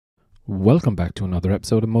Welcome back to another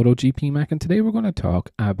episode of Motogp Mac, and today we're going to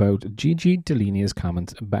talk about Gigi Dell'Ignea's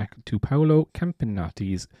comments back to Paolo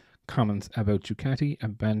Campanotti's comments about Ducati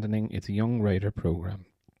abandoning its young rider program.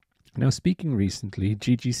 Now, speaking recently,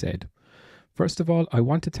 Gigi said, "First of all, I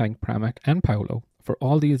want to thank Pramac and Paolo for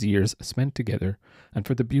all these years spent together and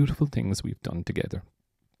for the beautiful things we've done together.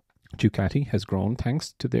 Ducati has grown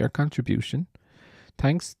thanks to their contribution,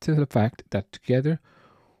 thanks to the fact that together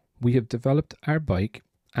we have developed our bike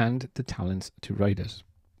and the talents to ride it.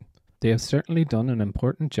 They have certainly done an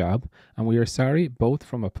important job, and we are sorry both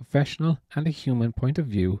from a professional and a human point of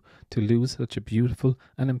view to lose such a beautiful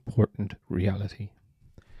and important reality."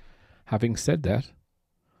 Having said that,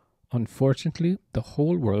 unfortunately, the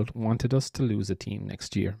whole world wanted us to lose a team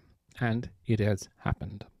next year, and it has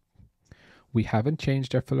happened. We haven't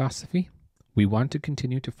changed our philosophy. We want to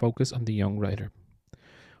continue to focus on the young rider.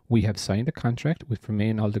 We have signed a contract with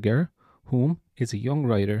Fermin Aldeguer, whom is a young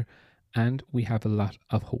rider, and we have a lot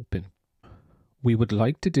of hope in. We would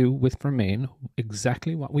like to do with Fermin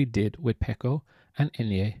exactly what we did with Pecco and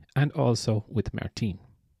Enlie, and also with Martin.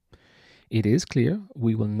 It is clear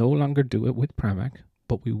we will no longer do it with Pramac,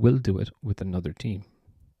 but we will do it with another team.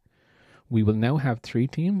 We will now have 3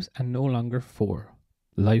 teams and no longer 4.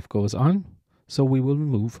 Life goes on, so we will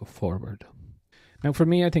move forward. Now, for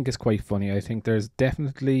me, I think it's quite funny. I think there's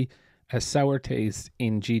definitely a sour taste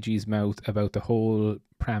in Gigi's mouth about the whole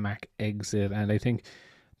Pramac exit, and I think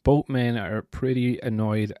both men are pretty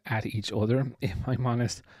annoyed at each other, if I'm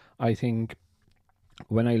honest. I think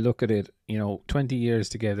when I look at it, 20 years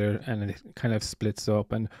together and it kind of splits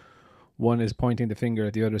up, and one is pointing the finger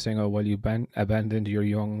at the other saying, "Oh, well, you abandoned your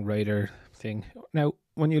young rider thing." Now,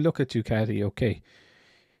 when you look at Ducati, okay,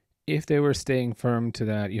 if they were staying firm to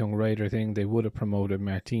that young rider thing, they would have promoted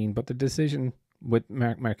Martin, but the decision with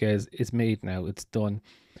Marc Marquez is made now. It's done.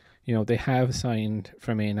 They have signed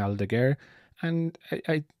Fermin Aldeguer, and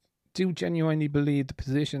I do genuinely believe the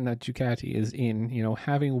position that Ducati is in,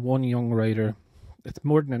 having one young rider, it's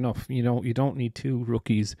more than enough. You don't need 2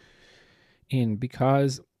 rookies in,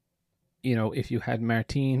 because if you had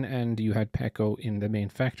Martin and you had Pecco in the main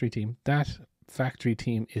factory team, that factory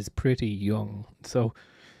team is pretty young. So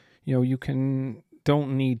you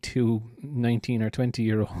don't need 2 19 or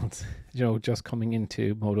 20-year-olds, just coming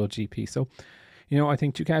into MotoGP. So, I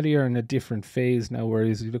think Ducati are in a different phase now,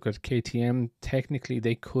 whereas you look at KTM, technically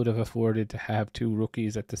they could have afforded to have 2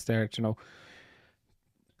 rookies at the start,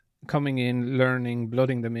 coming in, learning,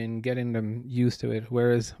 blooding them in, getting them used to it.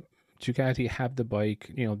 Whereas Ducati have the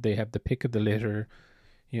bike, they have the pick of the litter,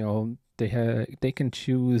 they can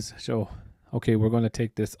choose. So, okay, we're going to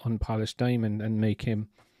take this unpolished diamond and make him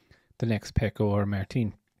the next Pecco or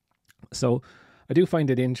Martin. So I do find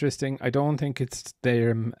it interesting. I don't think it's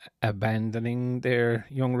them abandoning their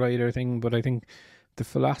young rider thing, but I think the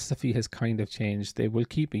philosophy has kind of changed. They will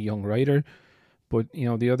keep a young rider, but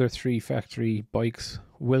the other 3 factory bikes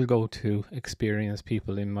will go to experienced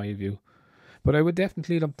people, in my view. But I would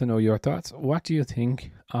definitely love to know your thoughts. What do you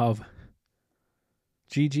think of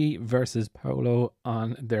Gigi versus Paolo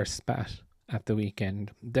on their spat at the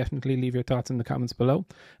weekend? Definitely leave your thoughts in the comments below,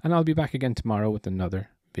 and I'll be back again tomorrow with another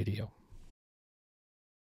video.